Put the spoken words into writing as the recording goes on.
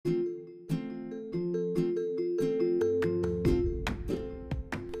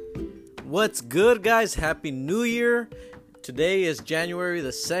What's good, guys? Happy New Year. Today is January the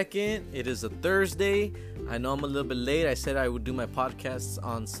 2nd. It is a Thursday. I know I'm a little bit late. I said I would do my podcasts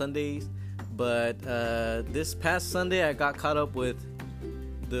on Sundays, but this past Sunday I got caught up with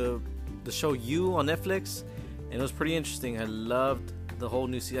the show You on Netflix, and it was pretty interesting. I loved the whole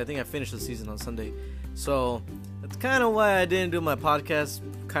new season. I think I finished the season on Sunday, so that's kind of why I didn't do my podcast.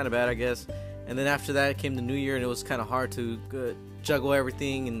 Kind of bad, I guess. And then after that came the New Year, and it was kind of hard to juggle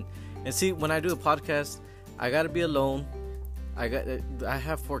everything. And see, when I do a podcast, I gotta be alone. I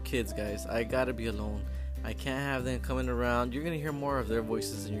have 4 kids, guys. I gotta be alone. I can't have them coming around. You're gonna hear more of their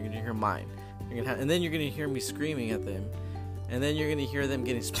voices than you're gonna hear mine. And then you're gonna hear me screaming at them, and then you're gonna hear them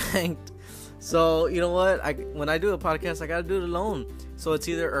getting spanked. So you know what? When I do a podcast, I gotta do it alone. So it's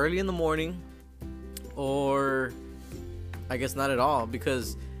either early in the morning, or I guess not at all,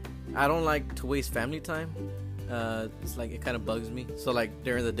 because I don't like to waste family time. It's like it kind of bugs me. So like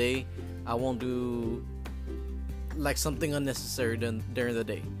during the day, I won't do like something unnecessary during the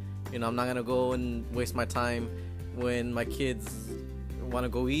day. You know, I'm not gonna go and waste my time when my kids want to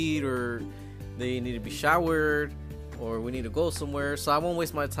go eat, or they need to be showered, or we need to go somewhere. So I won't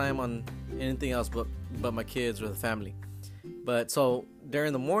waste my time on anything else but my kids or the family. But so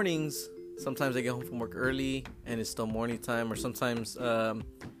during the mornings, sometimes I get home from work early and it's still morning time, or sometimes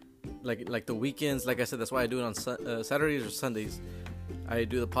like the weekends. Like I said, that's why I do it on Saturdays or Sundays. I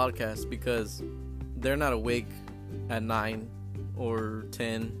do the podcast because they're not awake at 9 or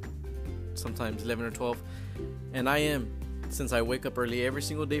 10, sometimes 11 or 12, and I am. Since I wake up early every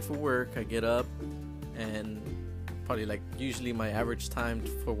single day for work, I get up, and probably like usually my average time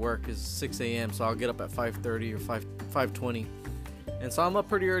for work is 6 a.m. So I'll get up at 5:30 or 5:20, and so I'm up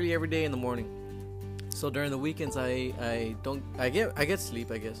pretty early every day in the morning. So during the weekends, I get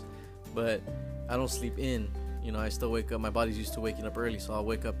sleep, I guess, but I don't sleep in. You know, I still wake up. My body's used to waking up early, so I'll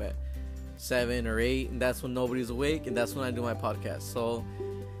wake up at 7 or 8, and that's when nobody's awake, and that's when I do my podcast. So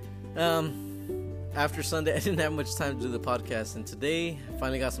after Sunday, I didn't have much time to do the podcast, and today I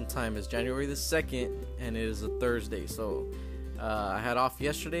finally got some time. It's January the 2nd, and it is a Thursday. So I had off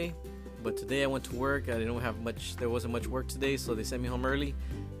yesterday, but today I went to work. I didn't have much. There wasn't much work today, so they sent me home early,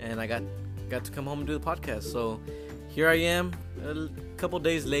 and I got to come home and do the podcast. So here I am, a couple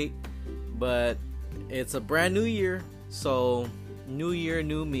days late, but it's a brand new year. So new year,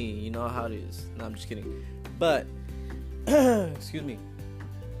 new me. You know how it is. No, I'm just kidding. But excuse me.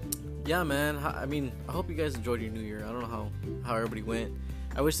 Yeah, man. I mean, I hope you guys enjoyed your new year. I don't know how everybody went.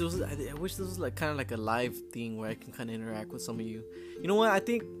 I wish this was like kind of like a live thing where I can kind of interact with some of you. You know what? I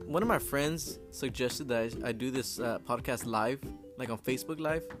think one of my friends suggested that I do this podcast live, like on Facebook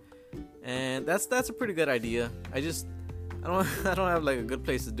Live, and that's a pretty good idea. I don't have like a good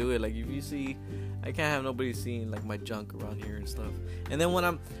place to do it. Like if you see, I can't have nobody seeing like my junk around here and stuff. And then when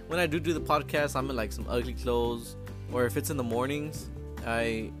I do the podcast, I'm in like some ugly clothes, or if it's in the mornings,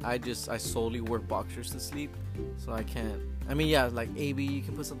 I solely wear boxers to sleep, so I can't. I mean, yeah, like AB, you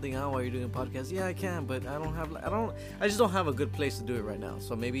can put something on while you're doing a podcast. Yeah, I can, but I just don't have a good place to do it right now.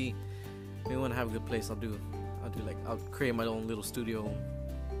 So maybe when I have a good place, I'll create my own little studio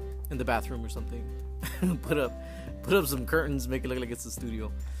in the bathroom or something. put up some curtains, make it look like it's a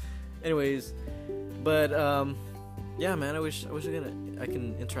studio. Anyways, but yeah, man, I wish I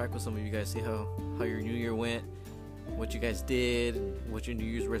can interact with some of you guys, see how your new year went, what you guys did, what your New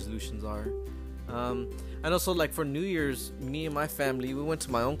Year's resolutions are. And also, like for New Year's, me and my family, we went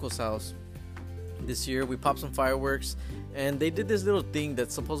to my uncle's house this year. We popped some fireworks, and they did this little thing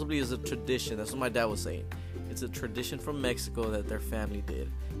that supposedly is a tradition. That's what my dad was saying. It's a tradition from Mexico that their family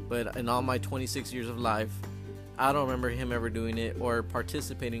did. But in all my 26 years of life, I don't remember him ever doing it or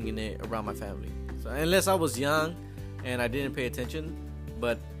participating in it around my family. So unless I was young and I didn't pay attention,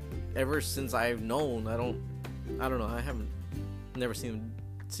 but ever since I've known, I don't know. I haven't never seen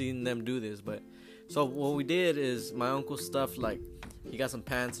them do this. But so what we did is my uncle stuffed, like, he got some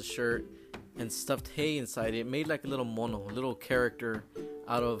pants, a shirt, and stuffed hay inside it. Made like a little mono, a little character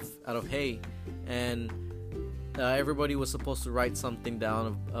out of hay, and everybody was supposed to write something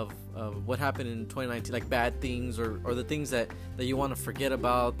down of what happened in 2019, like bad things or the things that you want to forget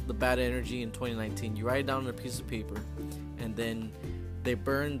about, the bad energy in 2019. You write it down on a piece of paper, and then they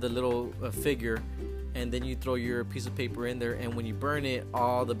burn the little figure, and then you throw your piece of paper in there, and when you burn it,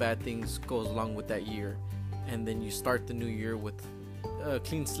 all the bad things goes along with that year, and then you start the new year with a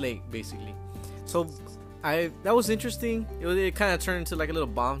clean slate, basically. So that was interesting. It kind of turned into like a little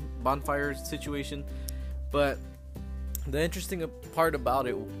bonfire situation. But the interesting part about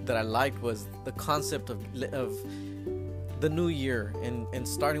it that I liked was the concept of the new year and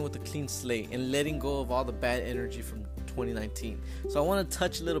starting with a clean slate and letting go of all the bad energy from 2019. So I want to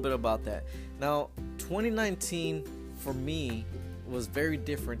touch a little bit about that. Now, 2019 for me was very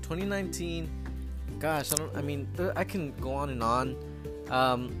different. 2019, gosh, I can go on and on.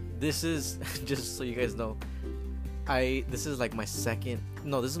 This is just so you guys know, this is like this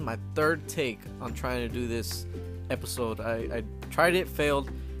is my third take on trying to do this episode. I tried it,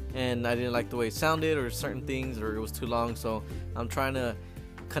 failed, and I didn't like the way it sounded or certain things, or it was too long. So I'm trying to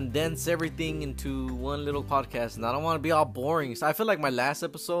condense everything into one little podcast, and I don't want to be all boring. So I feel like my last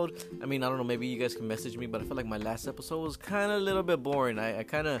episode, I don't know, maybe you guys can message me, but I feel like my last episode was kind of a little bit boring. I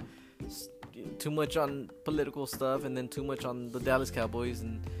kind of too much on political stuff, and then too much on the Dallas Cowboys,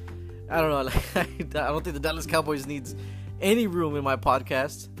 and I don't know, I don't think the Dallas Cowboys needs any room in my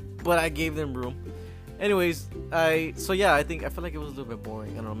podcast, but I gave them room. Anyways, I feel like it was a little bit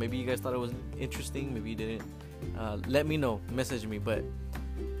boring. I don't know, maybe you guys thought it was interesting, maybe you didn't. Let me know, message me, but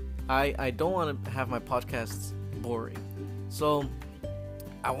I don't want to have my podcasts boring. So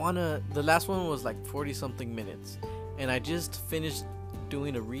the last one was like 40 something minutes, and I just finished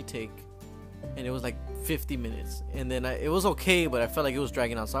doing a retake, and it was like 50 minutes, and then it was okay, but I felt like it was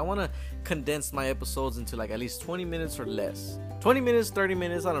dragging out. So I want to condense my episodes into like at least 20 minutes or less. 20 minutes, 30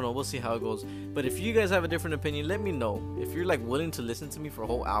 minutes, I don't know, we'll see how it goes. But if you guys have a different opinion, let me know. If you're like willing to listen to me for a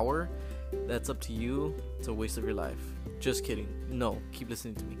whole hour, that's up to you. It's a waste of your life. Just kidding. No, keep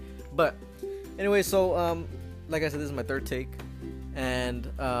listening to me. But anyway, so like I said, this is my third take, and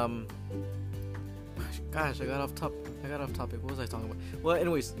gosh, I got off topic. What was I talking about? Well,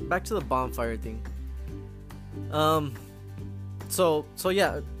 anyways, back to the bonfire thing. So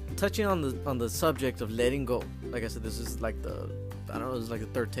yeah, touching on the subject of letting go. Like I said, this is like this is like the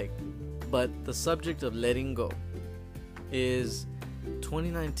third take, but the subject of letting go is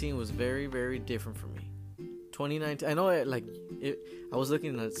 2019 was very, very different for me. 2019, I know I was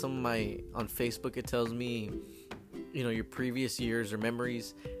looking at some of on Facebook, it tells me, your previous years or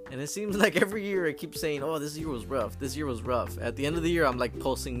memories, and it seems like every year I keep saying, oh, this year was rough. At the end of the year, I'm like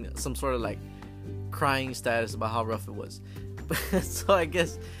posting some sort of like crying status about how rough it was. So I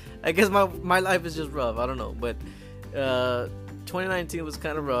guess my life is just rough. I don't know, but 2019 was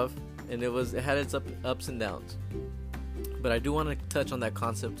kind of rough, and it had its ups and downs. But I do want to touch on that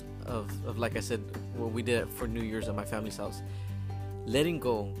concept of like I said, what we did for New Year's at my family's house, letting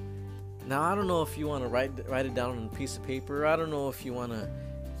go. Now, I don't know if you want to write it down on a piece of paper. I don't know if you want to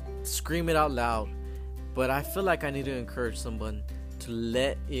scream it out loud, but I feel like I need to encourage someone to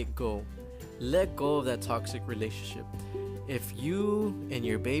let it go. Let go of that toxic relationship. If you and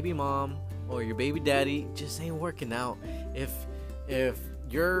your baby mom or your baby daddy just ain't working out, if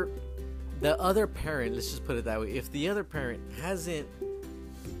you're the other parent, let's just put it that way, if the other parent hasn't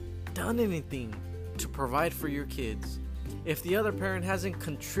done anything to provide for your kids, if the other parent hasn't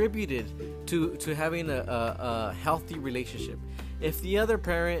contributed to having a healthy relationship, if the other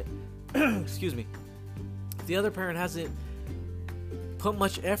parent excuse me, if the other parent hasn't put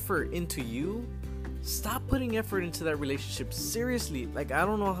much effort into you, stop putting effort into that relationship. Seriously, like, I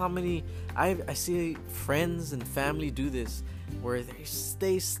don't know how many I see friends and family do this, where they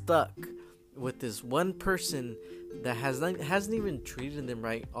stay stuck with this one person that hasn't even treated them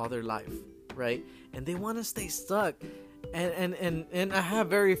right all their life, right? And they want to stay stuck. And I have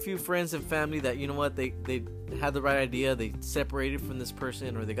very few friends and family that, you know what, they had the right idea, they separated from this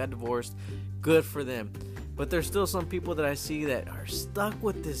person, or they got divorced. Good for them. But there's still some people that I see that are stuck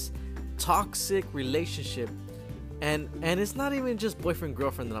with this toxic relationship, and it's not even just boyfriend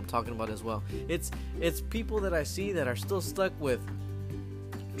girlfriend that I'm talking about as well. It's people that I see that are still stuck with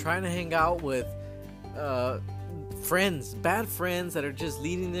trying to hang out with bad friends that are just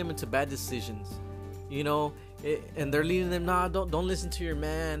leading them into bad decisions, and they're leading them, don't listen to your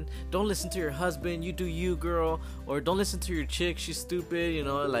man, don't listen to your husband, you do you, girl, or don't listen to your chick, she's stupid,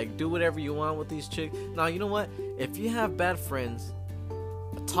 like, do whatever you want with these chicks. Now, you know what, if you have bad friends,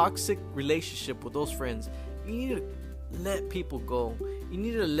 a toxic relationship with those friends, you need to let people go. You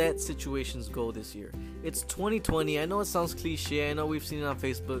need to let situations go this year. It's 2020. I know it sounds cliche, I know we've seen it on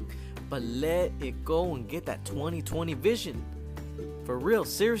Facebook, but let it go and get that 2020 vision. For real,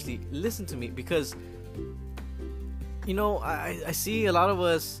 seriously, listen to me, because I see a lot of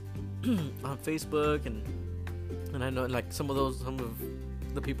us on Facebook, and I know, like, some of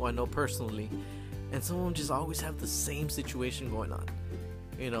the people I know personally, and some of them just always have the same situation going on.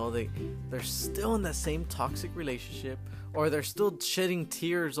 They're still in that same toxic relationship, or they're still shedding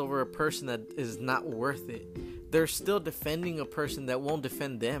tears over a person that is not worth it. They're still defending a person that won't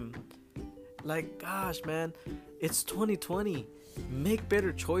defend them. Like, gosh, man, it's 2020. Make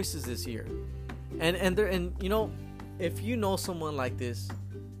better choices this year. And if you know someone like this,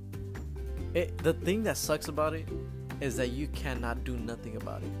 the thing that sucks about it is that you cannot do nothing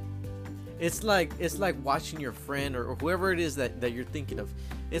about it. It's like watching your friend or whoever it is that you're thinking of.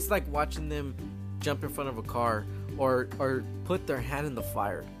 It's like watching them jump in front of a car or put their hand in the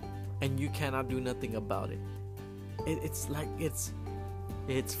fire, and you cannot do nothing about it.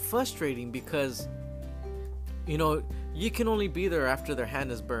 It's frustrating because, you know, you can only be there after their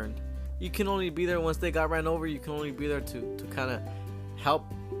hand is burned. You can only be there once they got ran over. You can only be there to kind of help,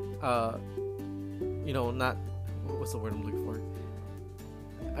 not, what's the word I'm looking for?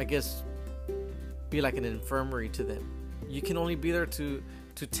 I guess be like an infirmary to them. You can only be there to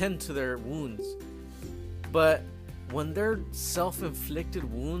tend to their wounds. But when they're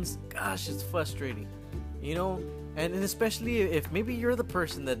self-inflicted wounds, gosh, it's frustrating, you know. And especially if maybe you're the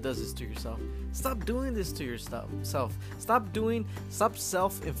person that does this to yourself. Stop doing this to yourself. Stop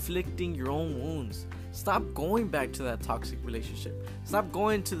self-inflicting your own wounds. Stop going back to that toxic relationship. Stop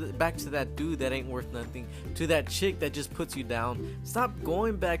going back to that dude that ain't worth nothing, to that chick that just puts you down. Stop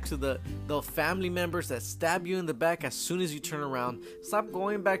going back to the family members that stab you in the back as soon as you turn around. Stop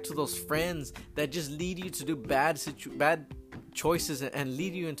going back to those friends that just lead you to do bad choices and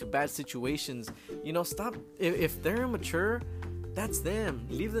lead you into bad situations. You know, stop. If they're immature, that's them.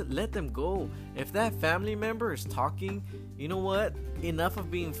 Let them go. If that family member is talking, you know what? Enough of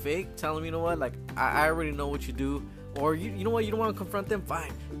being fake. Tell them, you know what? Like, I already know what you do. Or you know what? You don't want to confront them?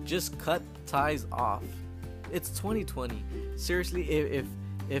 Fine. Just cut ties off. It's 2020. Seriously,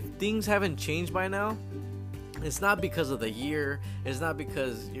 if things haven't changed by now, it's not because of the year. It's not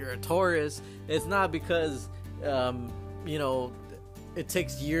because you're a Taurus. It's not because it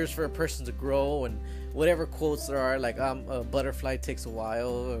takes years for a person to grow and whatever quotes there are, like a butterfly takes a while,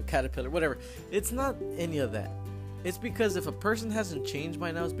 or a caterpillar, whatever. It's not any of that. It's because if a person hasn't changed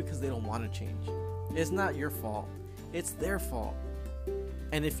by now, it's because they don't want to change. It's not your fault. It's their fault.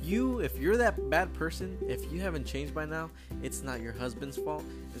 And if you're that bad person, if you haven't changed by now, it's not your husband's fault.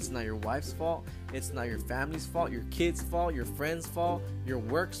 It's not your wife's fault. It's not your family's fault, your kids' fault, your friends' fault, your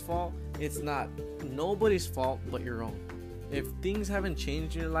work's fault. It's not nobody's fault but your own. If things haven't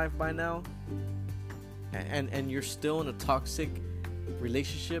changed in your life by now, and you're still in a toxic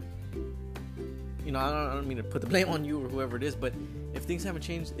relationship, you know, I don't mean to put the blame on you or whoever it is, but if things haven't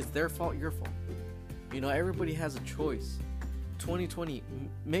changed, it's their fault, your fault. You know, everybody has a choice. 2020,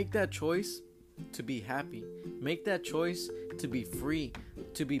 make that choice to be happy. Make that choice to be free,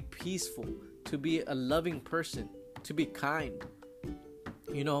 to be peaceful, to be a loving person, to be kind.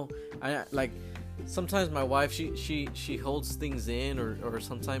 You know, I like sometimes my wife, she holds things in, or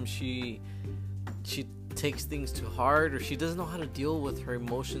sometimes she takes things too hard, or she doesn't know how to deal with her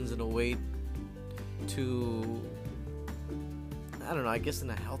emotions in a way to, I don't know, I guess in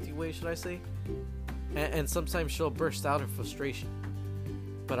a healthy way, should I say? And sometimes she'll burst out in frustration.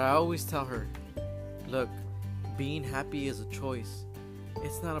 But I always tell her, look, being happy is a choice.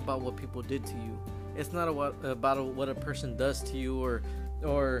 It's not about what people did to you. It's not about what a person does to you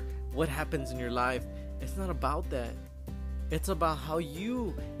or what happens in your life. It's not about that. It's about how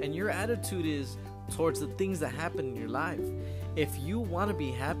you and your attitude is towards the things that happen in your life. If you want to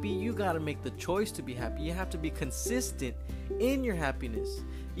be happy, you got to make the choice to be happy. You have to be consistent in your happiness.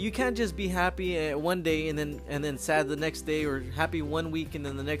 You can't just be happy one day and then sad the next day, or happy one week and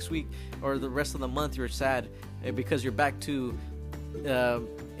then the next week or the rest of the month you're sad because you're back to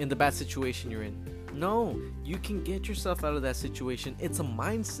in the bad situation you're in. No, you can get yourself out of that situation. It's a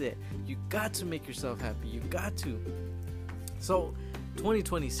mindset. You got to make yourself happy. You got to. So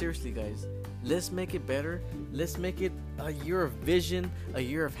 2020, seriously guys, let's make it better. Let's make it a year of vision, a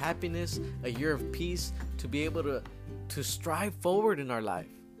year of happiness, a year of peace, to be able to strive forward in our life.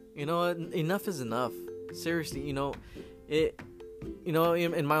 You know, enough is enough. Seriously, in my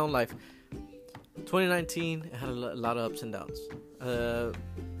own life, 2019 had a lot of ups and downs.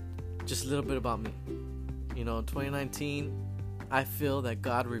 Just a little bit about me. You know, 2019, I feel that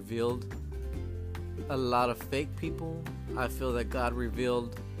God revealed a lot of fake people. I feel that God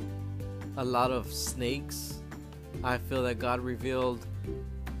revealed a lot of snakes. I feel that God revealed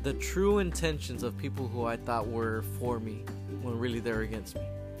the true intentions of people who I thought were for me when really they're against me.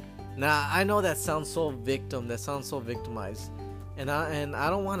 Now, I know that sounds so victimized, and I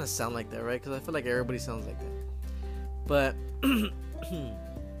don't want to sound like that, right? Because I feel like everybody sounds like that. But I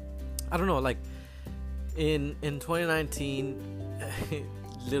don't know, like in 2019, a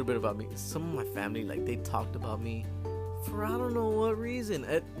little bit about me. Some of my family, like, they talked about me for I don't know what reason.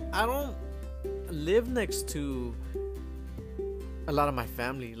 I don't live next to a lot of my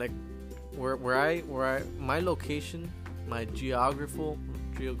family. Like where I my location, my geographical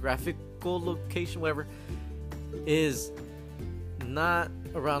location, whatever, is not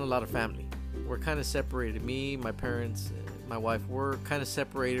around a lot of family. we're kind of separated. Me, my parents, my wife, we're kind of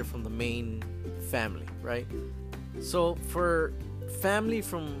separated from the main family, right? So for family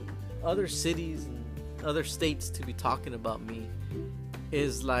from other cities and other states to be talking about me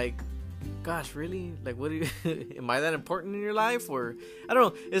is like, gosh, really? Like, what do you am I that important in your life? Or I don't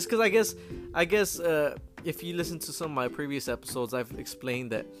know. It's because I guess if you listen to some of my previous episodes, I've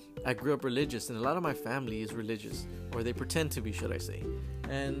explained that I grew up religious, and a lot of my family is religious, or they pretend to be, should I say.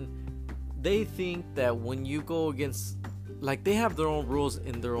 And they think that when you go against, like, they have their own rules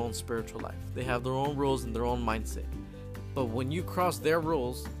in their own spiritual life. They have their own rules in their own mindset. But when you cross their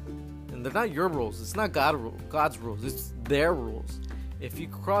rules, and they're not your rules, it's not God's rules, it's their rules. If you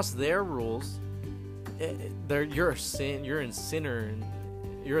cross their rules, you're a sinner, and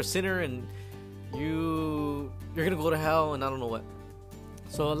you're a sinner, and you're gonna go to hell, and I don't know what.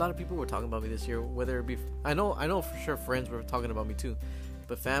 So a lot of people were talking about me this year, whether it be, I know for sure friends were talking about me too,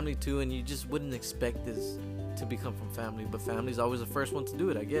 but family too, and you just wouldn't expect this to become from family, but family's always the first one to do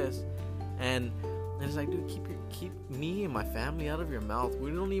it, I guess. And it's like, dude, keep me and my family out of your mouth.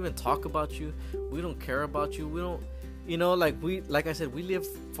 We don't even talk about you. We don't care about you. We don't, like I said, we live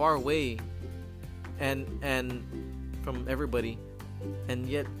far away, and from everybody, and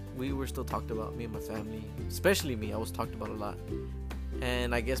yet we were still talked about. Me and my family, especially me, I was talked about a lot.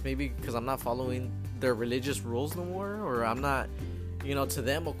 And I guess maybe because I'm not following their religious rules no more, or I'm not, to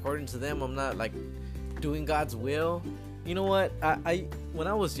them, according to them, I'm not like doing God's will. You know what? I when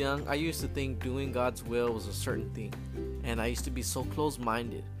I was young, I used to think doing God's will was a certain thing, and I used to be so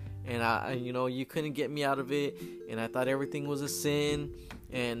close-minded, and I you couldn't get me out of it, and I thought everything was a sin.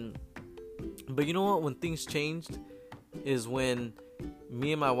 But you know what? When things changed is when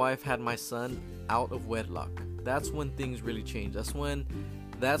me and my wife had my son out of wedlock. That's when things really changed. That's when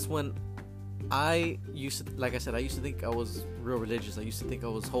I used to, like I said, I used to think I was real religious. I used to think I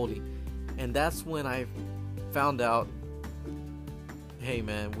was holy, and that's when I found out, hey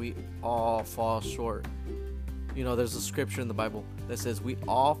man, we all fall short. There's a scripture in the Bible that says we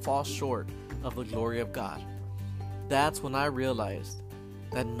all fall short of the glory of God. That's when I realized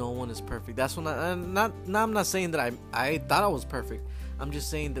that no one is perfect. That's when I'm not saying that I thought I was perfect. I'm just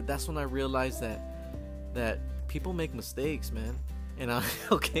saying that that's when I realized that people make mistakes, man. And I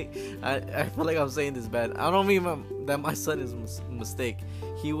feel like I'm saying this bad. I don't mean that my son is a mistake.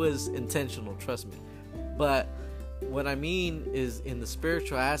 He was intentional, trust me. But what I mean is in the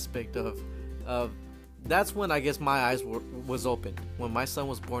spiritual aspect of that's when I guess my eyes was opened, when my son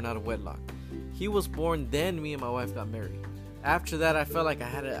was born out of wedlock. He was born, then me and my wife got married. After that, I felt like I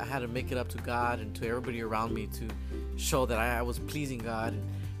had to make it up to God and to everybody around me to show that I was pleasing God,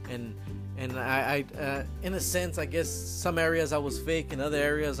 and I in a sense, I guess some areas I was fake, in other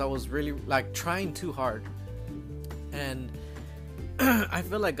areas I was really like trying too hard. And I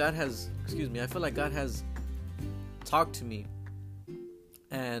feel like God has talked to me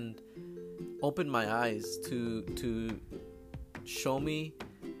and opened my eyes to show me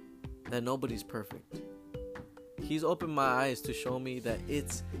that nobody's perfect. He's opened my eyes to show me that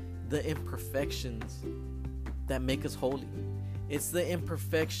it's the imperfections that make us holy. It's the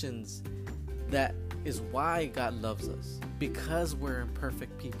imperfections that is why God loves us, because we're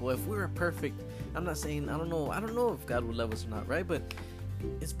imperfect people. If we were perfect, I'm not saying, I don't know if God would love us or not, right? But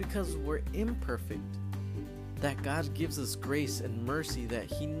it's because we're imperfect that God gives us grace and mercy, that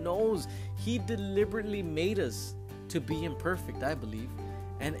He knows He deliberately made us to be imperfect, I believe.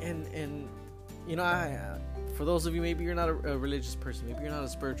 And for those of you, maybe you're not a religious person, maybe you're not a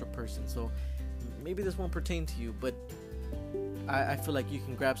spiritual person, so maybe this won't pertain to you, but I feel like you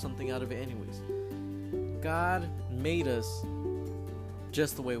can grab something out of it anyways. God made us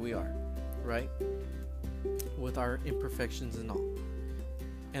just the way we are, right? With our imperfections and all.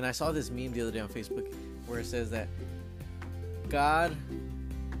 And I saw this meme the other day on Facebook where it says that God,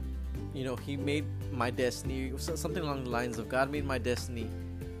 He made my destiny, something along the lines of God made my destiny,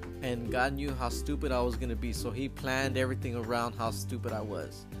 and God knew how stupid I was going to be, so He planned everything around how stupid I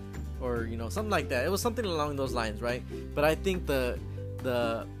was. Or, something like that. It was something along those lines, right? But I think the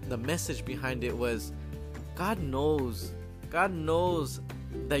message behind it was God knows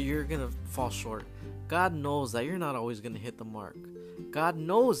that you're going to fall short. God knows that you're not always going to hit the mark. God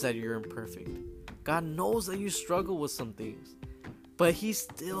knows that you're imperfect. God knows that you struggle with some things. But He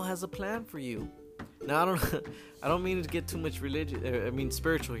still has a plan for you. Now, I don't mean to get too much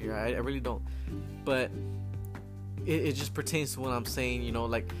spiritual here. I really don't. But it just pertains to what I'm saying,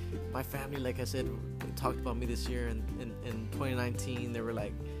 like my family, like I said, talked about me this year, and in 2019 they were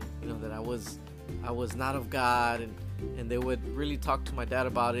like, that I was not of God, and they would really talk to my dad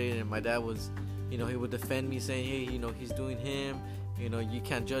about it, and my dad was, he would defend me, saying, hey, he's doing him, You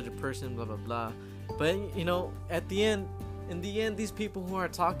can't judge a person, blah blah blah. But at the end, in the end, these people who are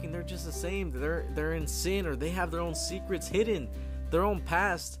talking, they're just the same. They're in sin, or they have their own secrets hidden, their own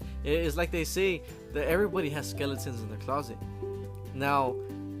past. It's like they say that everybody has skeletons in their closet. Now,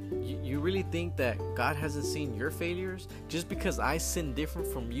 you really think that God hasn't seen your failures? Just because I sin different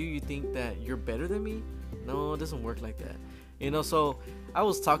from you, you think that you're better than me? No, it doesn't work like that. So I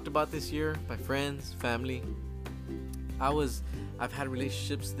was talked about this year by friends, family. I've had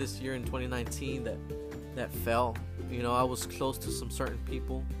relationships this year in 2019 that fell. I was close to some certain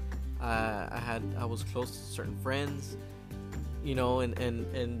people. I was close to certain friends.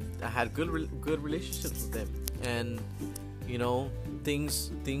 And I had good relationships with them. And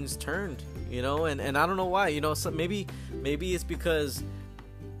things turned. And I don't know why. So maybe it's because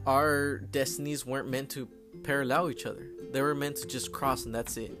our destinies weren't meant to parallel each other. They were meant to just cross, and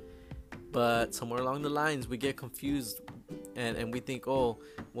that's it. But somewhere along the lines, we get confused, and we think, oh,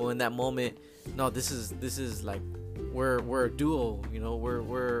 well, in that moment, no, this is like we're a duo,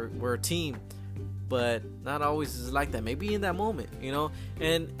 we're a team. But not always is it like that. Maybe in that moment,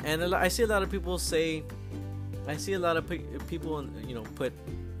 and I see a lot of people say, people put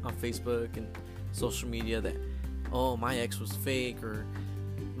on Facebook and social media that, oh, my ex was fake, or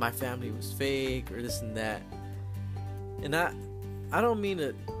my family was fake, or this and that. And I don't mean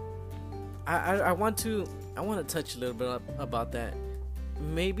to. I want to touch a little bit about that.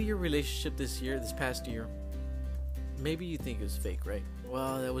 Maybe your relationship this past year, maybe you think it was fake, right?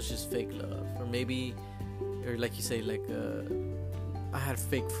 Well, that was just fake love. Or maybe, or like you say, I had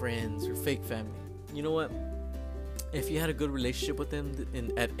fake friends or fake family. You know what? If you had a good relationship with them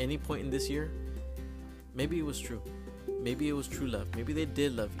at any point in this year, maybe it was true. Maybe it was true love. Maybe they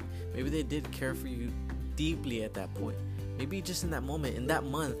did love you. Maybe they did care for you deeply at that point. Maybe just in that moment, in that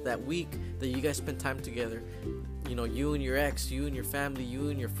month, that week that you guys spent time together, you and your ex, you and your family, you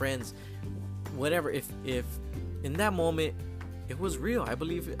and your friends, whatever. If in that moment it was real, I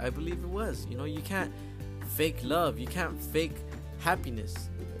believe it was. You can't fake love. You can't fake happiness.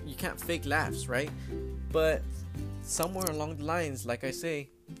 You can't fake laughs, right? But somewhere along the lines, like I say,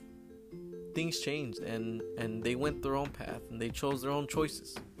 things changed, and they went their own path, and they chose their own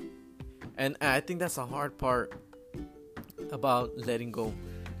choices. And I think that's a hard part about letting go.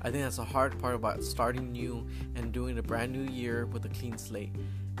 I think that's a hard part about starting new and doing a brand new year with a clean slate,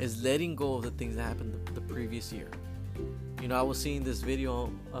 is letting go of the things that happened the previous year. I was seeing this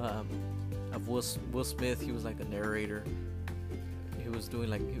video of Will Smith. He was like a narrator. He was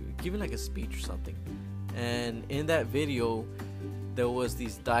giving like a speech or something. And in that video, there was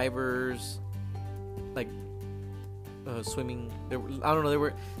these divers, swimming.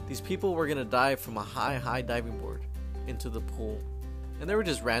 These people were gonna dive from a high diving board into the pool, and they were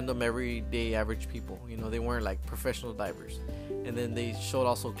just random, everyday, average people. They weren't like professional divers. And then they showed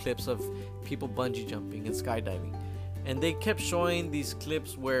also clips of people bungee jumping and skydiving, and they kept showing these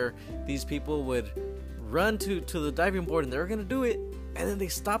clips where these people would run to the diving board, and they were gonna do it, and then they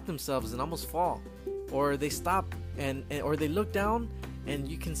stop themselves and almost fall, or they stop or they look down, and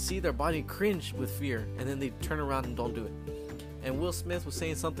you can see their body cringe with fear, and then they turn around and don't do it. And Will Smith was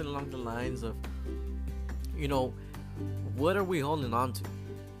saying something along the lines of, what are we holding on to?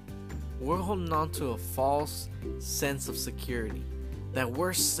 We're holding on to a false sense of security, that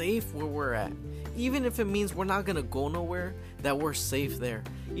we're safe where we're at. Even if it means we're not gonna go nowhere, that we're safe there.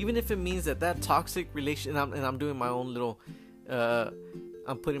 Even if it means that toxic relation, and I'm doing my own little,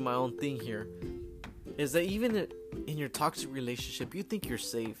 I'm putting my own thing here, is that even in your toxic relationship, you think you're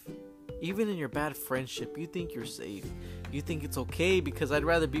safe. Even in your bad friendship, you think you're safe. You think it's okay because I'd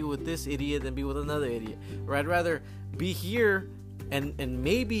rather be with this idiot than be with another idiot. Or I'd rather be here and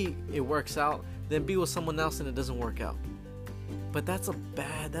maybe it works out than be with someone else and it doesn't work out. But that's a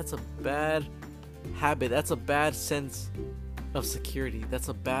bad habit. That's a bad sense of security. That's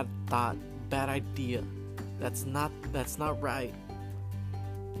a bad thought, bad idea. That's not right.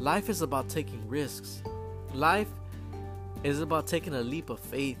 Life is about taking risks. Life is about taking a leap of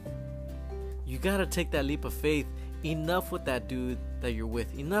faith. You gotta take that leap of faith. Enough with that dude that you're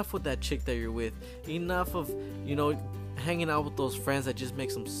with. Enough with that chick that you're with. Enough of, hanging out with those friends that just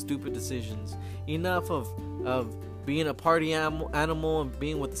make some stupid decisions. Enough of being a party animal and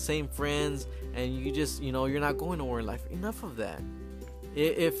being with the same friends, and you just, you're not going nowhere in life. Enough of that.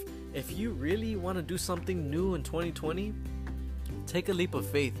 If you really want to do something new in 2020, take a leap of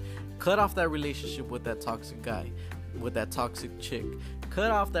faith. Cut off that relationship with that toxic guy, with that toxic chick.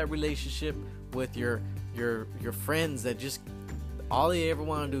 Cut off that relationship with your friends that just all they ever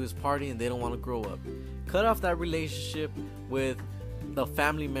want to do is party and they don't want to grow up. Cut off that relationship with the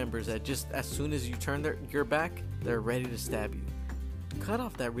family members that just as soon as you turn your back, they're ready to stab you. cut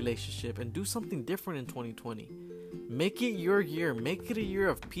off that relationship and do something different in 2020. Make it your year. Make it a year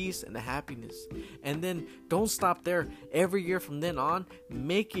of peace and happiness. And then don't stop there. Every year from then on,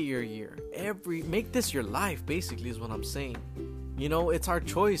 make it your year. Make this your life, basically, is what I'm saying. You know, it's our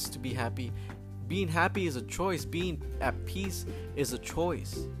choice to be happy. Being happy is a choice. Being at peace is a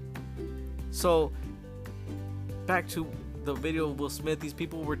choice. So, back to the video of Will Smith. These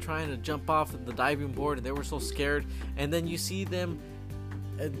people were trying to jump off the diving board and they were so scared. And then you see them,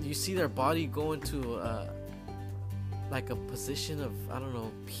 you see their body go into like a position of, I don't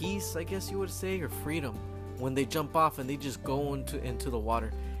know, peace, I guess you would say, or freedom. When they jump off and they just go into the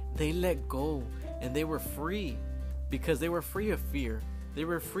water, they let go and they were free, because they were free of fear. They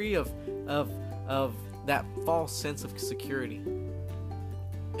were free of that false sense of security.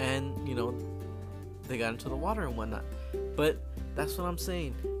 And, you know, they got into the water and whatnot. But that's what I'm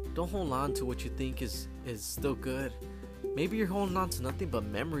saying. Don't hold on to what you think is still good. Maybe you're holding on to nothing but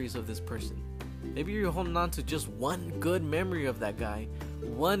memories of this person. Maybe you're holding on to just one good memory of that guy,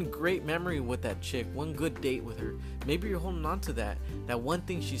 one great memory with that chick, one good date with her. Maybe you're holding on to that one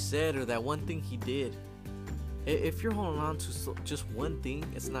thing she said or that one thing he did. If you're holding on to just one thing,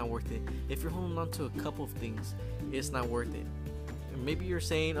 it's not worth it. If you're holding on to a couple of things, it's not worth it. Maybe you're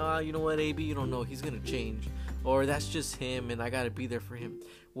saying, you know what, AB, you don't know, he's gonna change, or that's just him and I gotta be there for him.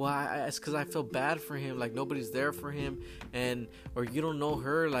 Well, it's because I feel bad for him, like nobody's there for him, or you don't know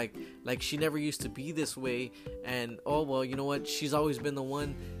her, like she never used to be this way, and oh well, you know what, she's always been the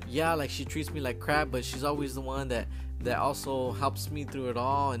one. Yeah, like she treats me like crap, but she's always the one that also helps me through it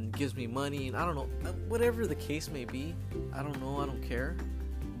all and gives me money, and I don't know, whatever the case may be. I don't know, I don't care,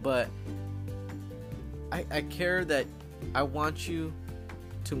 but I care that I want you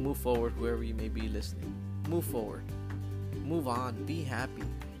to move forward, whoever you may be listening. Move forward. Move on. Be happy.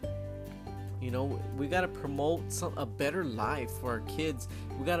 You know, we got to promote a better life for our kids.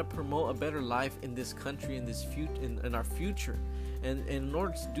 We got to promote a better life in this country, in this in our future. And in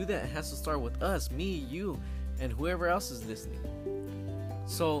order to do that, it has to start with us, me, you, and whoever else is listening.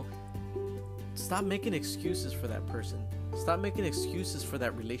 So stop making excuses for that person. Stop making excuses for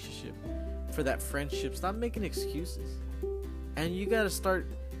that relationship, for that friendship. Stop making excuses. And you gotta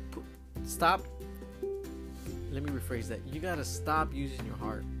stop. Let me rephrase that. You gotta stop using your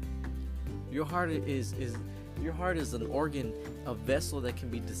heart. Your heart is an organ, a vessel that can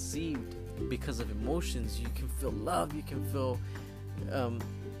be deceived because of emotions. You can feel love. You can feel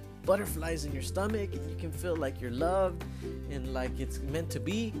butterflies in your stomach, and you can feel like you're loved and like it's meant to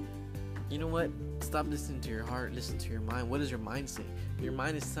be. You know what? Stop listening to your heart. Listen to your mind. What does your mind say? Your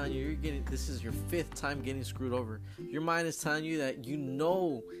mind is telling you this is your 5th time getting screwed over. Your mind is telling you that you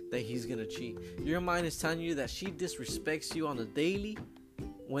know that he's gonna cheat. Your mind is telling you that she disrespects you on a daily.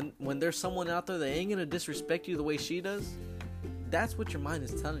 When there's someone out there that ain't gonna disrespect you the way she does. That's what your mind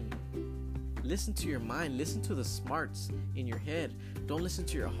is telling you. Listen to your mind. Listen to the smarts in your head. Don't listen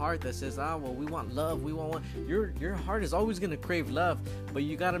to your heart that says, well, we want love. We want. Your heart is always going to crave love, but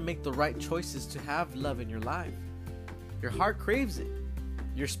you got to make the right choices to have love in your life. Your heart craves it.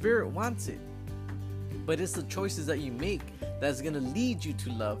 Your spirit wants it. But it's the choices that you make that's going to lead you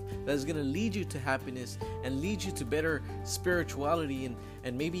to love, that's going to lead you to happiness, and lead you to better spirituality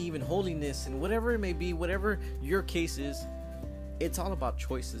and maybe even holiness, and whatever it may be, whatever your case is. It's all about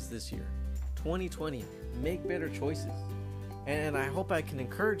choices this year. 2020, make better choices. And I hope I can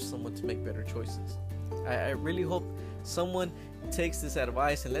encourage someone to make better choices. I really hope someone takes this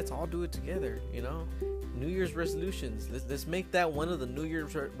advice and let's all do it together. You know, New Year's resolutions. Let's make that one of the New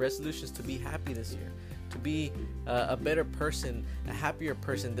Year's resolutions, to be happy this year, to be a better person, a happier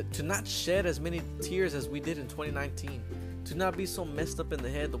person, to not shed as many tears as we did in 2019, to not be so messed up in the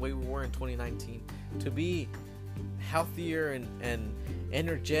head the way we were in 2019, to be healthier and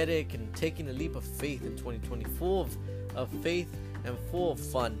energetic and taking a leap of faith in 2020, full of faith and full of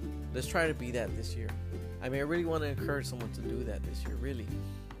fun. Let's try to be that this year. I mean, I really want to encourage someone to do that this year, really.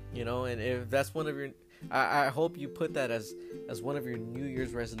 You know, and if that's one of your, I hope you put that as one of your New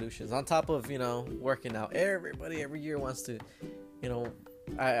Year's resolutions, on top of, you know, working out. Everybody every year wants to, you know,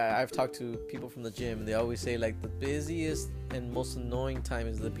 I've talked to people from the gym, and they always say, like, the busiest and most annoying time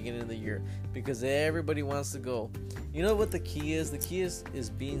is the beginning of the year, because everybody wants to go. You know what the key is? The key is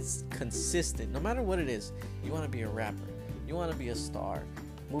being consistent. No matter what it is, you want to be a rapper, you want to be a star,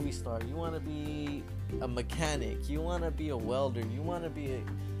 movie star, you want to be a mechanic, you want to be a welder, you want to be a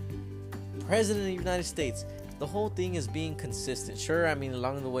president of the United States. The whole thing is being consistent. Sure, I mean,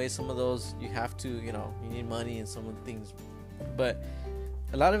 along the way, some of those you have to, you know, you need money and some of the things, but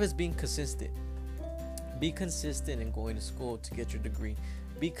a lot of it's being consistent. Be consistent in going to school to get your degree.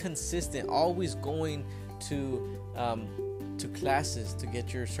 Be consistent, always going to to classes to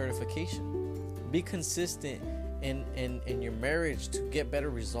get your certification. Be consistent in your marriage to get better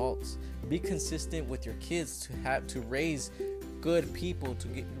results. Be consistent with your kids to raise good people, to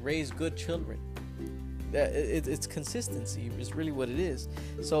raise good children. It's consistency is really what it is.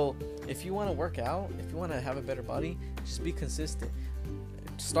 So if you want to work out, if you want to have a better body, just be consistent.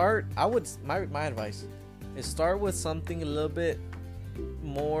 My advice is start with something a little bit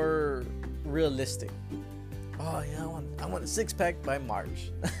more realistic. Oh yeah, I want a six-pack by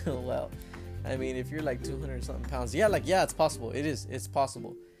March. Well, I mean, if you're like 200 something pounds, it's possible. It's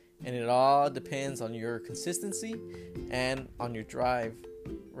possible. And it all depends on your consistency and on your drive,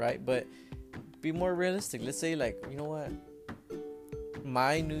 right? But be more realistic. Let's say, like, you know what?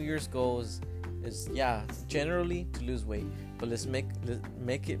 My New Year's goal is generally to lose weight, but let's make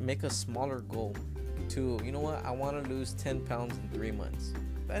a smaller goal. To, you know what? I want to lose 10 pounds in 3 months.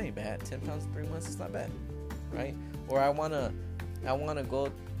 That ain't bad. 10 pounds in 3 months is not bad, right? Or I wanna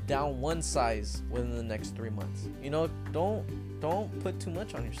go down one size within the next 3 months. You know, don't put too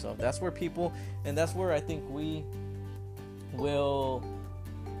much on yourself. That's where I think we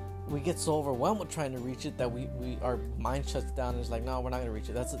get so overwhelmed with trying to reach it that our mind shuts down and is like, no, we're not gonna reach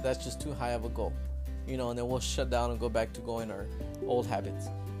it. That's just too high of a goal, you know. And then we'll shut down and go back to going our old habits.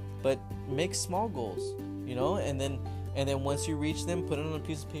 But make small goals, you know, and then once you reach them, put it on a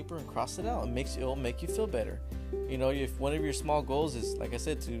piece of paper and cross it out. It'll make you feel better. You know, if one of your small goals is, like I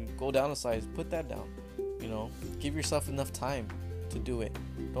said, to go down a size, put that down. You know, give yourself enough time to do it.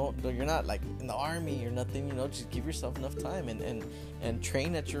 You're not like in the army or nothing, you know. Just give yourself enough time and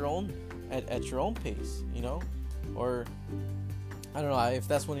train at your own pace, you know. Or I don't know if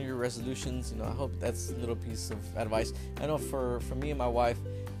that's one of your resolutions, you know. I hope that's a little piece of advice. I know for me and my wife,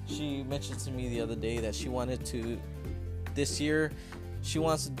 she mentioned to me the other day that this year she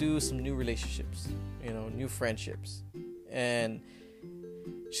wants to do some new relationships, you know, new friendships. And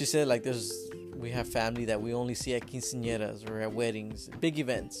she said, like, we have family that we only see at quinceañeras or at weddings, big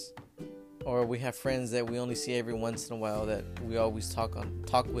events. Or we have friends that we only see every once in a while that we always talk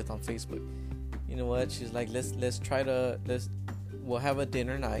with on Facebook. You know what? She's like, we'll have a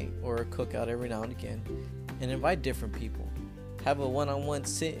dinner night or a cookout every now and again and invite different people. Have a one-on-one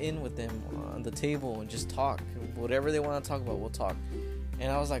sit in with them on the table and just talk. Whatever they want to talk about, we'll talk.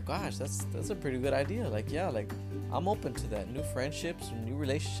 And I was like, gosh, that's a pretty good idea. Like, yeah, like I'm open to that. New friendships, new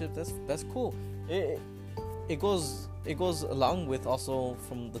relationships. That's cool. It goes along with also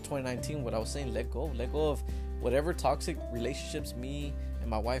from the 2019 what I was saying. Let go of whatever toxic relationships me and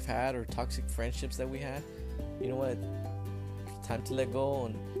my wife had, or toxic friendships that we had. You know what? It's time to let go,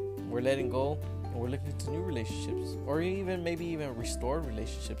 and we're letting go. And we're looking to new relationships, or maybe even restored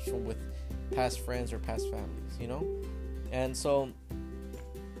relationships with past friends or past families, you know. And so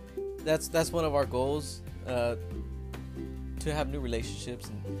that's one of our goals, to have new relationships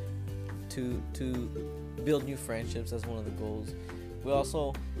and to build new friendships. That's one of the goals. We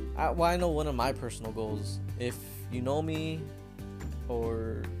also, I know one of my personal goals. If you know me,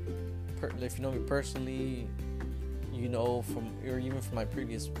 or if you know me personally, you know or even from my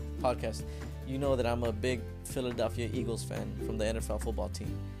previous podcast, you know that I'm a big Philadelphia Eagles fan from the NFL football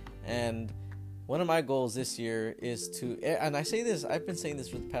team. And one of my goals this year is and I say this, I've been saying this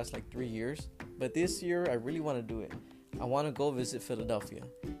for the past like 3 years, but this year I really want to do it. I want to go visit Philadelphia,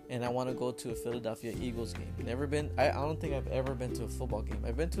 and I want to go to a Philadelphia Eagles game. I don't think I've ever been to a football game.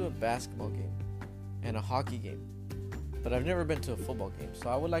 I've been to a basketball game and a hockey game, but I've never been to a football game. So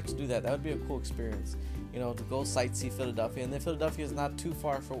I would like to do that. That would be a cool experience, you know, to go sightsee Philadelphia. And then Philadelphia is not too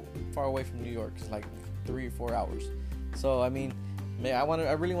far away from New York. It's like 3 or 4 hours. So I mean, I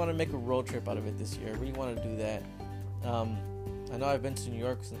really want to make a road trip out of it this year. I really want to do that. I know I've been to New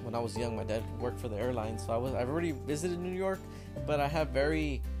York when I was young. My dad worked for the airlines, so I've already visited New York, but I have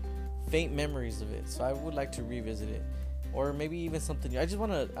very faint memories of it. So I would like to revisit it, or maybe even something new. I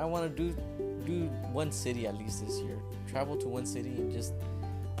want to do one city at least this year. Travel to one city and just,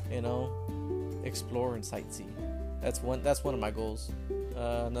 you know, explore and sightsee. That's one of my goals.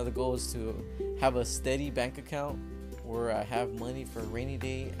 Another goal is to have a steady bank account where I have money for a rainy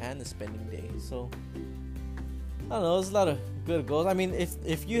day and a spending day. So I don't know, there's a lot of good goals. I mean,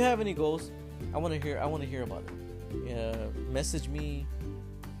 if you have any goals, I want to hear about it. Message me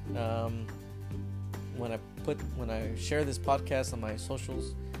when I share this podcast on my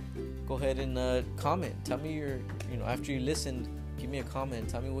socials. Go ahead and comment. Tell me after you listened, give me a comment.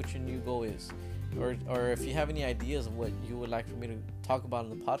 Tell me what your new goal is, or if you have any ideas of what you would like for me to talk about on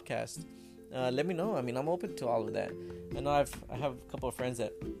the podcast. Let me know. I mean, I'm open to all of that. I know I have a couple of friends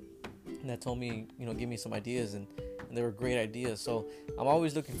that told me, give me some ideas, and and they were great ideas. So I'm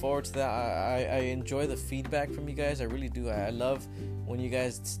always looking forward to that. I enjoy the feedback from you guys. I really do. I love when you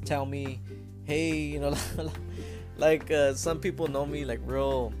guys tell me, hey, you know, like some people know me like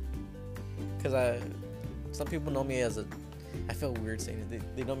real, because some people know me as a, I feel weird saying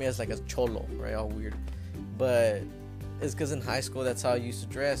it. They know me as like a cholo, right? All weird, but it's because in high school that's how I used to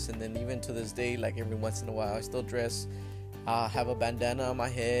dress, and then even to this day, like every once in a while, I still dress. I have a bandana on my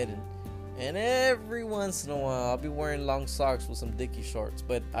head, and every once in a while I'll be wearing long socks with some Dickie shorts.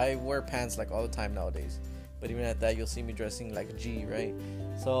 But I wear pants like all the time nowadays. But even at that, you'll see me dressing like a G, right?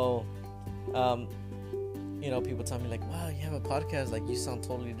 So, you know, people tell me like, wow, you have a podcast, like you sound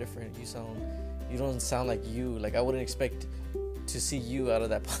totally different. You don't sound like you. Like I wouldn't expect to see you out of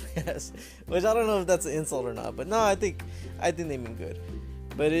that podcast, which I don't know if that's an insult or not. But no, I think they mean good.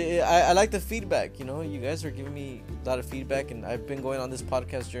 But I like the feedback. You know, you guys are giving me a lot of feedback, and I've been going on this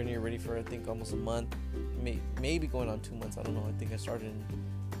podcast journey already for I think almost a month, maybe going on 2 months. I don't know. I think I started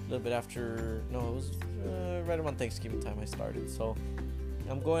a little bit after. No, it was right around Thanksgiving time I started. So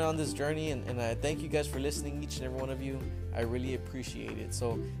I'm going on this journey, and I thank you guys for listening, each and every one of you. I really appreciate it.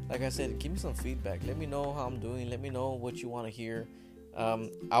 So like I said, give me some feedback. Let me know how I'm doing. Let me know what you want to hear.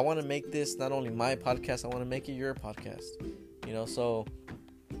 I want to make this not only my podcast, I want to make it your podcast. You know, so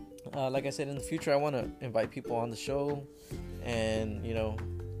like I said, in the future, I want to invite people on the show, and you know,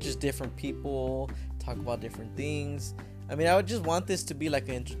 just different people, talk about different things. I mean, I would just want this to be like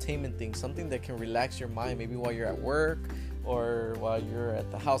an entertainment thing, something that can relax your mind, maybe while you're at work or while you're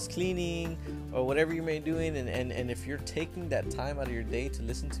at the house cleaning or whatever you may be doing. And if you're taking that time out of your day to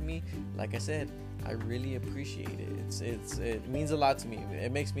listen to me, like I said, I really appreciate it. It means a lot to me.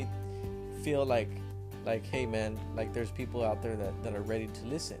 It makes me feel like, hey man, like there's people out there that are ready to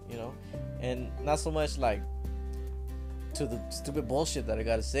listen, you know, and not so much like to the stupid bullshit that I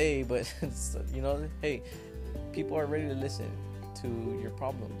gotta say, but it's, you know, hey, people are ready to listen to your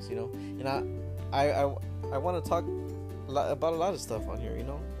problems, you know. And I want to talk about a lot of stuff on here, you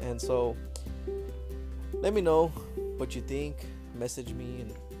know. And so let me know what you think. Message me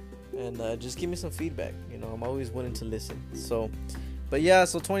and just give me some feedback. You know, I'm always willing to listen. So, but yeah,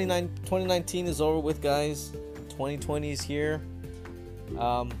 so 2019 is over with, guys. 2020 is here.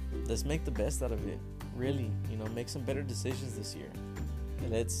 Let's make the best out of it. Really, you know, make some better decisions this year.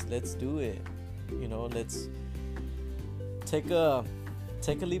 And let's do it. You know, let's take a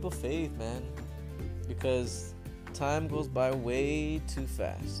leap of faith, man, because time goes by way too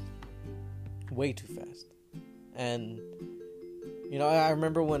fast. And you know, I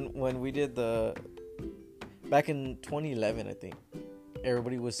remember when we did back in 2011, I think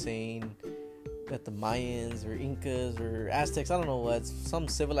everybody was saying that the Mayans or Incas or Aztecs, I don't know what, some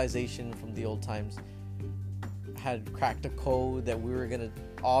civilization from the old times had cracked a code that we were gonna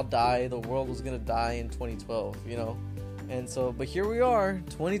all die, the world was gonna die in 2012, you know. And so, but here we are,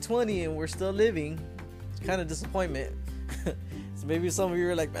 2020, and we're still living. It's kind of disappointment. So maybe some of you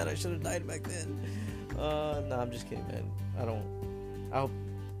are like, man, I should have died back then. No, I'm just kidding, man. I hope,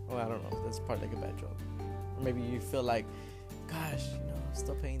 well, I don't know, that's probably like a bad joke. Or maybe you feel like, gosh, you know, I'm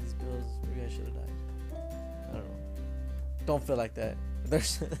still paying these bills, maybe I should have died. I don't know. Don't feel like that.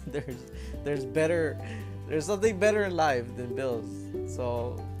 There's something better in life than bills.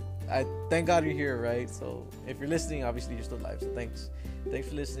 So I thank God you're here, right? So if you're listening, obviously you're still alive. So thanks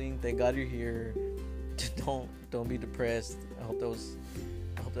for listening. Thank God you're here. Don't be depressed. I hope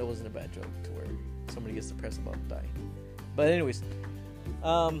that wasn't a bad joke to where somebody gets depressed about dying. But anyways,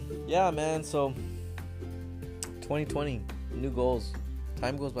 yeah, man. So 2020, new goals.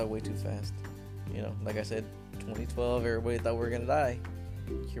 Time goes by way too fast. You know, like I said, 2012, everybody thought we were gonna die.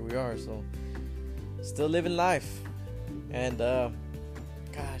 Here we are. So still living life. And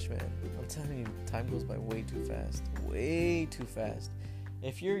gosh, man, I'm telling you, time goes by way too fast.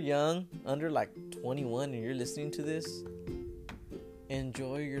 If you're young, under like 21, and you're listening to this,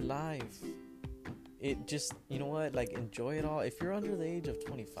 enjoy your life. It just, you know what, like, enjoy it all. If you're under the age of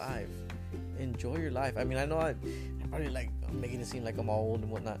 25, enjoy your life. I mean, I know I'm probably like, I'm making it seem like I'm all old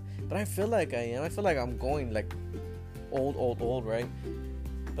and whatnot, but I feel like I am. I feel like I'm going like old, right?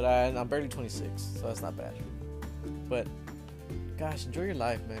 But I'm barely 26, so that's not bad. But gosh, enjoy your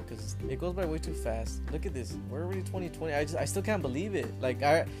life, man, because it goes by way too fast. Look at this, we're already 2020. I still can't believe it. Like,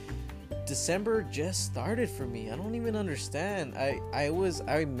 December just started for me. I don't even understand.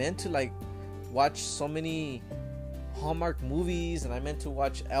 I meant to like watch so many Hallmark movies, and I meant to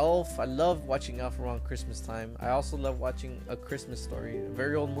watch Elf. I love watching Elf around Christmas time. I also love watching A Christmas Story, a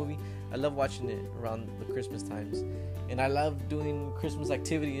very old movie. I love watching it around the Christmas times. And I love doing Christmas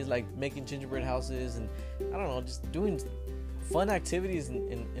activities like making gingerbread houses, and I don't know, just doing fun activities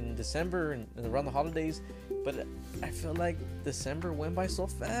in December and around the holidays, but I feel like December went by so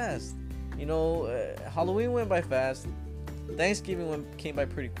fast. Halloween went by fast. Thanksgiving came by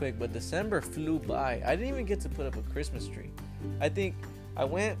pretty quick, but December flew by. I didn't even get to put up a Christmas tree. I think I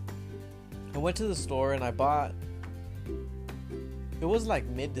went to the store and I bought. It was like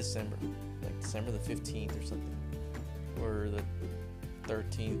mid-December, like December the 15th or something, or the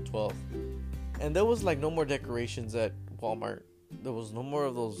 13th, 12th, and there was like no more decorations at Walmart. There was no more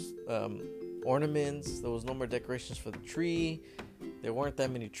of those ornaments. There was no more decorations for the tree. There weren't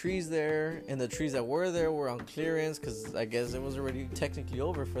that many trees there, and the trees that were there were on clearance because I guess it was already technically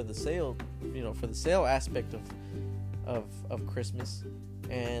over for the sale, for the sale aspect of Christmas.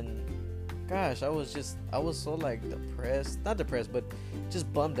 And gosh, I was so like not depressed, but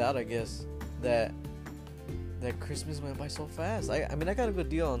just bummed out, I guess, that Christmas went by so fast. I got a good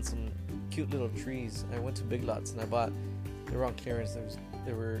deal on some cute little trees. I went to Big Lots and I bought. They were on clearance.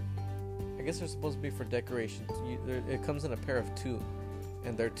 They were. I guess they're supposed to be for decorations. It comes in a pair of 2,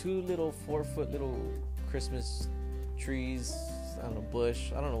 and they're 2 little 4-foot little Christmas trees. I don't know,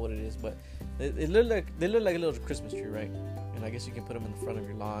 bush. I don't know what it is, but they look like a little Christmas tree, right? And I guess you can put them in the front of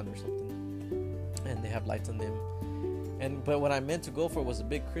your lawn or something, and they have lights on them. But what I meant to go for was a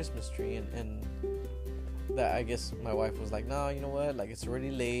big Christmas tree, and that I guess my wife was like, no, you know what? Like, it's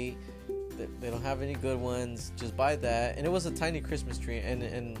already late. They don't have any good ones. Just buy that. And it was a tiny Christmas tree,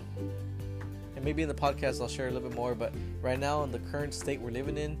 and maybe in the podcast I'll share a little bit more, but right now in the current state we're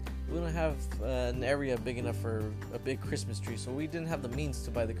living in, we don't have an area big enough for a big Christmas tree, so we didn't have the means to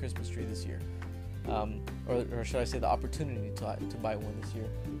buy the Christmas tree this year, or should I say the opportunity to buy one this year.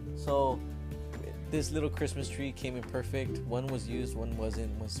 So this little Christmas tree came in perfect. One was used, one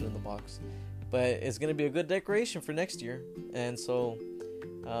wasn't, one still in the box, but it's gonna be a good decoration for next year. And so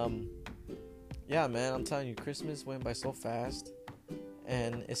yeah, man, I'm telling you, Christmas went by so fast.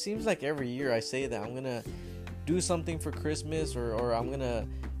 And it seems like every year I say that I'm gonna do something for Christmas, or I'm gonna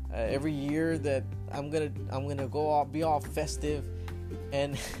every year that I'm gonna be all festive,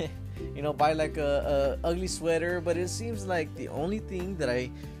 and buy like a ugly sweater. But it seems like the only thing that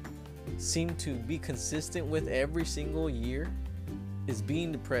I seem to be consistent with every single year is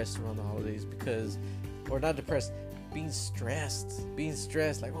being depressed around the holidays, or not depressed, being stressed.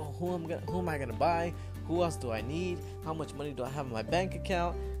 Like, oh, who am I gonna buy? Who else do I need? How much money do I have in my bank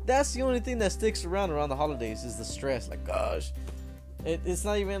account? That's the only thing that sticks around the holidays is the stress. Like, gosh, it's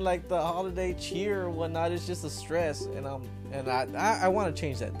not even like the holiday cheer or whatnot. It's just the stress, and I want to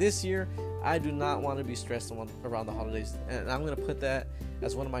change that this year. I do not want to be stressed around the holidays, and I'm gonna put that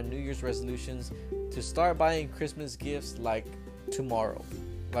as one of my New Year's resolutions to start buying Christmas gifts like tomorrow,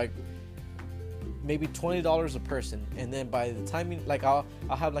 like maybe $20 a person, and then by the time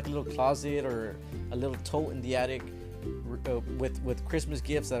I'll have like a little closet or a little tote in the attic with Christmas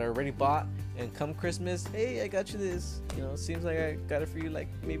gifts that are already bought, and come Christmas, hey, I got you this. It seems like I got it for you like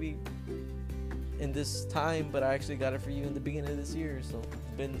maybe in this time, but I actually got it for you in the beginning of this year. So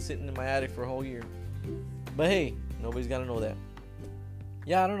it's been sitting in my attic for a whole year. But hey, nobody's gotta know that.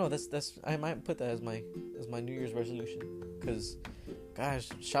 Yeah, I don't know. That's I might put that as my New Year's resolution, because gosh,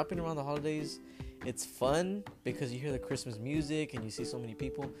 shopping around the holidays, it's fun because you hear the Christmas music and you see so many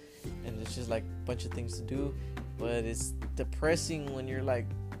people, and it's just like a bunch of things to do. But it's depressing when you're like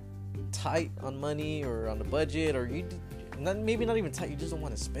tight on money or on the budget, or maybe not even tight, you just don't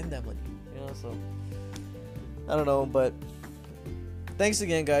want to spend that money, so I don't know. But thanks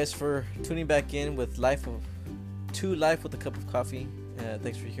again, guys, for tuning back in with Life with a Cup of Coffee.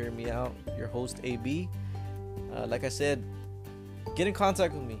 Thanks for hearing me out. Your host, AB. Like I said, get in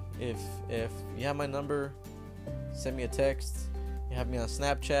contact with me. If you have my number, send me a text. You have me on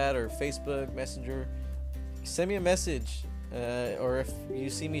Snapchat or Facebook Messenger, send me a message. Or if you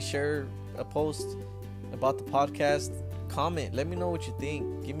see me share a post about the podcast, comment. Let me know what you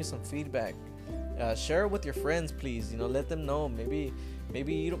think. Give me some feedback. Share it with your friends, please. Let them know. Maybe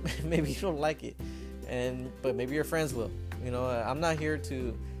you don't maybe you don't like it, but maybe your friends will. I'm not here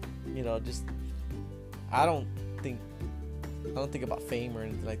to, I don't think about fame or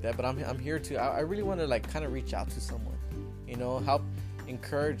anything like that, but I'm here to, I really want to like kind of reach out to someone, help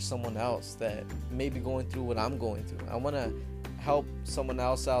encourage someone else that may be going through what I'm going through. I want to help someone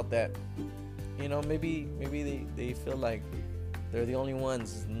else out that, maybe they feel like they're the only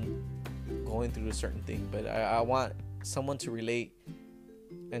ones going through a certain thing, but I want someone to relate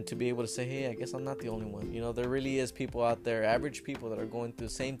and to be able to say, hey, I guess I'm not the only one. There really is people out there, average people, that are going through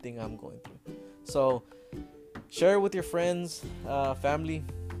the same thing I'm going through. So share it with your friends, family,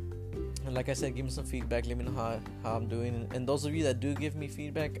 and like I said, give me some feedback. Let me know how I'm doing. And those of you that do give me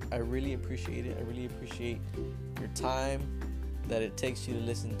feedback, I really appreciate it. I really appreciate your time, that it takes you to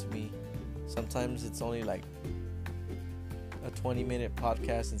listen to me. Sometimes it's only like a 20-minute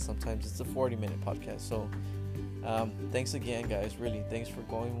podcast, and sometimes it's a 40-minute podcast. So thanks again, guys. Really, thanks for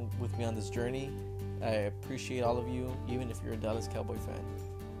going with me on this journey. I appreciate all of you, even if you're a Dallas Cowboy fan.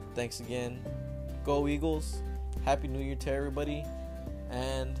 Thanks again. Go Eagles. Happy New Year to everybody.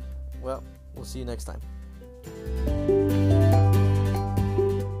 And, well, we'll see you next time.